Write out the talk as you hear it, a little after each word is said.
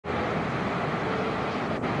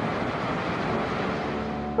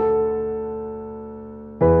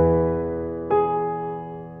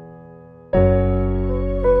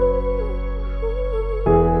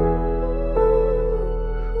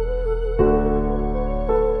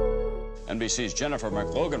NBC's Jennifer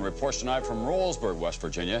McLogan reports tonight from Rollsburg, West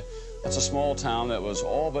Virginia. That's a small town that was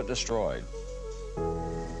all but destroyed.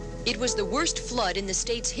 It was the worst flood in the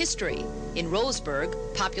state's history. In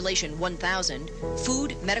Rollsburg, population 1,000,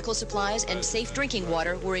 food, medical supplies, and safe drinking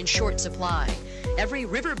water were in short supply. Every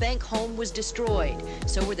riverbank home was destroyed.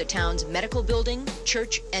 So were the town's medical building,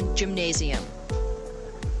 church, and gymnasium.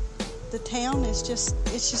 The town is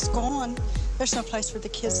just gone. There's no place for the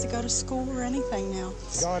kids to go to school or anything now.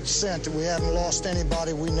 God sent that we haven't lost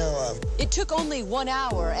anybody we know of. It took only 1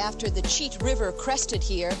 hour after the Cheat River crested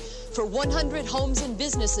here for 100 homes and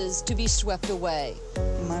businesses to be swept away.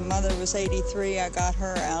 My mother was 83. I got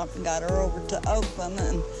her out and got her over to Oakland,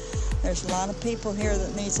 and there's a lot of people here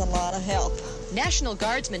that needs a lot of help. National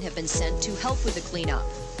Guardsmen have been sent to help with the cleanup.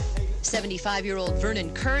 75-year-old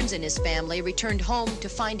Vernon Kearns and his family returned home to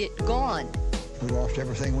find it gone. We lost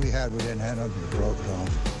everything we had. We didn't have nothing to throw it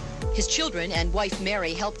on. His children and wife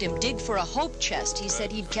Mary helped him dig for a hope chest he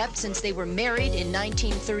said he'd kept since they were married in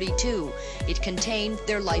 1932. It contained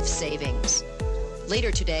their life savings. Later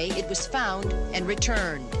today, it was found and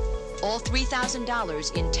returned, all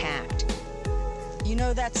 $3,000 intact. You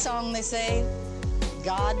know that song they say,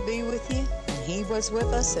 God be with you, and He was with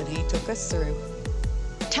us and He took us through.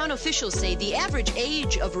 Town officials say the average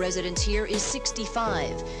age of residents here is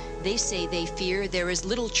 65. They say they fear there is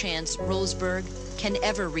little chance Rollsburg can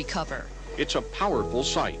ever recover. It's a powerful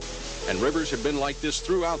site, and rivers have been like this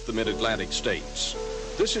throughout the mid-Atlantic states.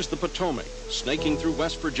 This is the Potomac, snaking through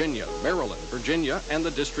West Virginia, Maryland, Virginia, and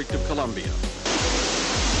the District of Columbia.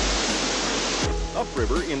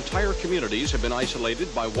 Upriver, entire communities have been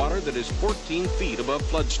isolated by water that is 14 feet above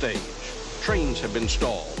flood stage. Trains have been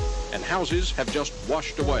stalled, and houses have just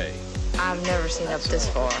washed away. I've never seen up this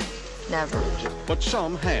far. Never. But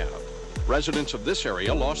some have. Residents of this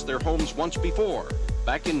area lost their homes once before,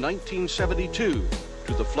 back in 1972,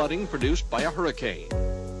 to the flooding produced by a hurricane.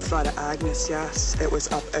 Flood of Agnes, yes. It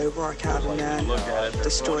was up over our cabin and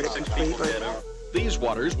destroyed it completely. These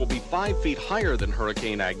waters will be 5 feet higher than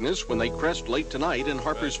Hurricane Agnes when they crest late tonight in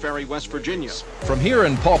Harpers Ferry, West Virginia. From here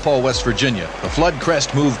in Paw Paw, West Virginia, the flood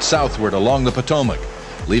crest moved southward along the Potomac,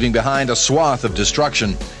 leaving behind a swath of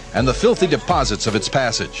destruction and the filthy deposits of its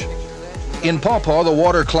passage. In Paw Paw, the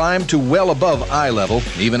water climbed to well above eye level,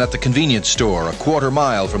 even at the convenience store, a quarter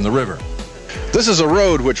mile from the river. This is a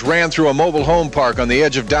road which ran through a mobile home park on the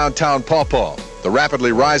edge of downtown Paw Paw. The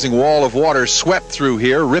rapidly rising wall of water swept through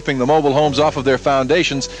here, ripping the mobile homes off of their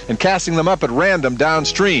foundations and casting them up at random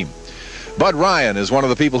downstream. Bud Ryan is one of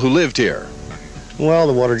the people who lived here. Well,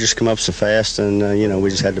 the water just come up so fast, and, you know, we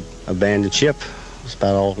just had to abandon ship. That's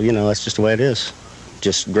about all, you know, that's just the way it is.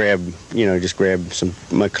 Just grab some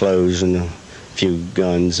of my clothes and a few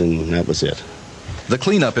guns, and that was it. The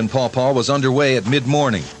cleanup in Paw Paw was underway at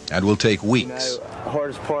mid-morning and will take weeks. You know, the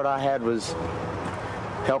hardest part I had was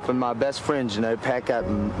helping my best friends, you know, pack up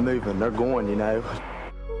and moving. They're going, you know.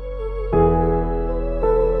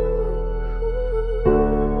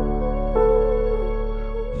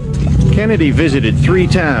 Kennedy visited 3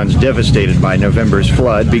 towns devastated by November's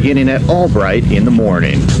flood, beginning at Albright in the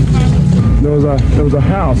morning. There was a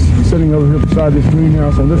house sitting over here beside this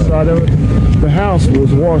greenhouse on this side of it. The house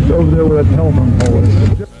was washed over there where that telephone pole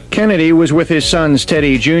is. Kennedy was with his sons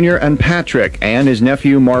Teddy Jr. and Patrick and his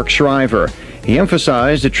nephew Mark Shriver. He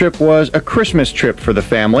emphasized the trip was a Christmas trip for the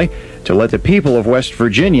family to let the people of West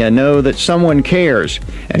Virginia know that someone cares.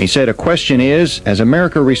 And he said a question is, as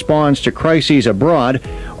America responds to crises abroad,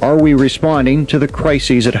 are we responding to the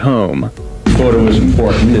crises at home? I thought it was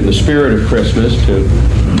important in the spirit of Christmas to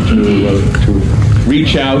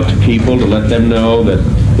reach out to people, to let them know that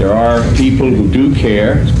there are people who do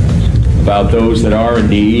care about those that are in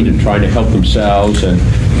need and trying to help themselves and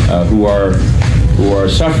who are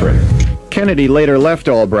suffering. Kennedy later left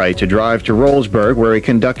Albright to drive to Rollsburg, where he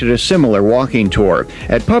conducted a similar walking tour.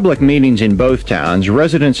 At public meetings in both towns,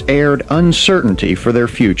 residents aired uncertainty for their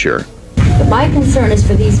future. My concern is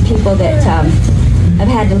for these people that have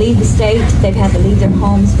had to leave the state, they've had to leave their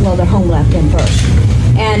homes, well, their home left them first.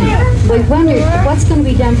 And we wonder what's going to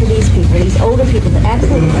be done for these people, these older people that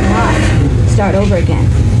absolutely cannot start over again.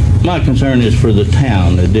 My concern is for the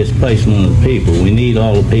town, the displacement of the people. We need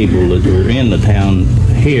all the people that are in the town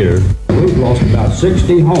here. We've lost about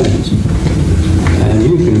 60 homes, and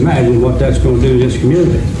you can imagine what that's going to do to this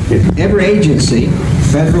community. Every agency,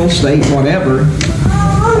 federal, state, whatever,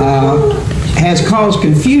 has caused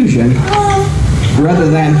confusion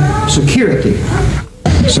rather than security.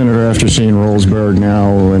 Senator, after seeing Rollsburg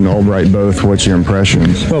now and Albright both, what's your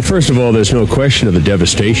impressions? Well, first of all, there's no question of the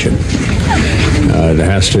devastation. There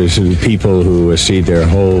has to be people who see their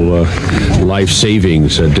whole life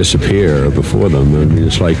savings disappear before them. I mean,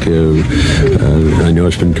 it's like, I know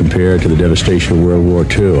it's been compared to the devastation of World War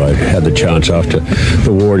II. I had the chance after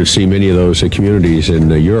the war to see many of those communities in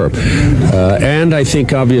Europe. And I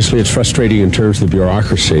think, obviously, it's frustrating in terms of the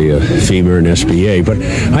bureaucracy of FEMA and SBA. But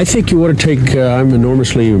I think you ought to take, I'm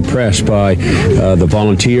enormously impressed by the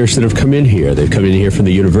volunteers that have come in here. They've come in here from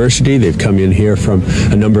the university. They've come in here from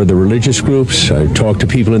a number of the religious groups. I talked to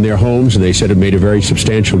people in their homes, and they said it made a very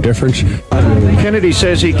substantial difference. Kennedy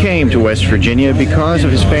says he came to West Virginia because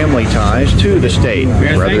of his family ties to the state.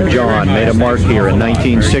 Brother John made a mark here in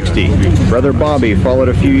 1960. Brother Bobby followed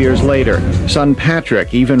a few years later. Son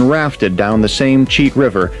Patrick even rafted down the same Cheat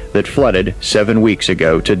River that flooded 7 weeks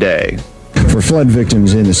ago today. For flood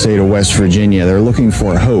victims in the state of West Virginia, they're looking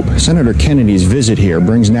for hope. Senator Kennedy's visit here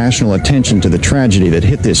brings national attention to the tragedy that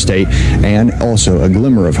hit this state and also a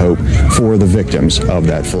glimmer of hope for the victims of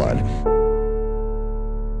that flood.